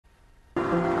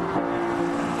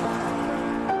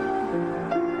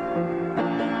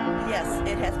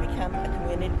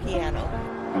painted piano.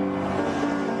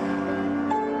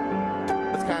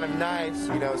 It's kind of nice,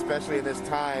 you know, especially in this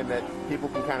time, that people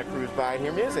can kind of cruise by and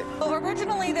hear music. Well,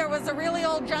 originally there was a really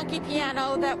old junky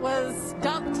piano that was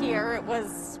dumped here. It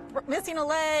was missing a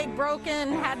leg,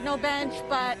 broken, had no bench,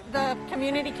 but the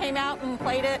community came out and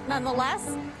played it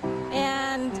nonetheless.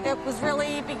 And it was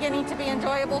really beginning to be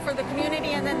enjoyable for the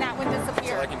community, and then that one disappeared.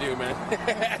 That's all I can do, man.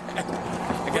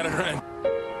 I gotta run.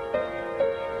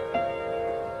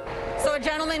 So a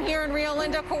gentleman here in Rio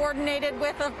Linda coordinated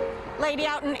with a lady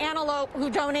out in Antelope who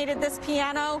donated this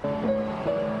piano.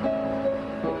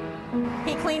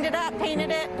 He cleaned it up, painted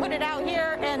it, put it out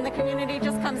here, and the community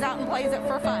just comes out and plays it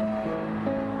for fun.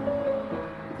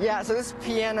 Yeah, so this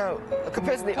piano,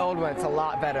 compared to the old one, it's a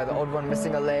lot better. The old one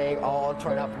missing a leg, all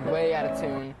torn up, way out of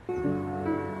tune.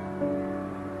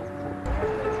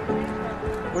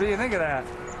 What do you think of that?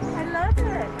 I love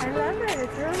it. I love it.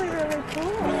 It's really, really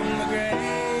cool.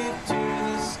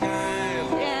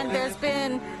 And there's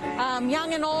been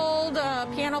young and old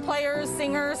piano players,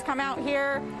 singers come out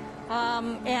here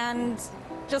and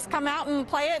just come out and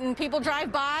play it, and people drive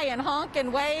by and honk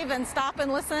and wave and stop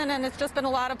and listen, and it's just been a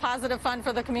lot of positive fun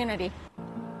for the community.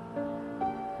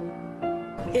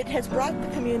 It has brought the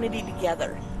community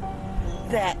together,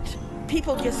 that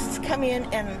people just come in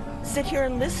and sit here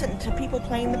and listen to people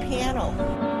playing the piano.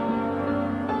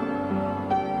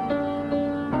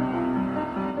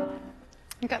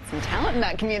 You got some talent in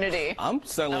that community. I'm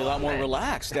suddenly a lot more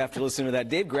relaxed after listening to that.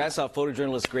 Dave Grassoff,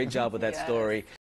 photojournalist, great job with that story.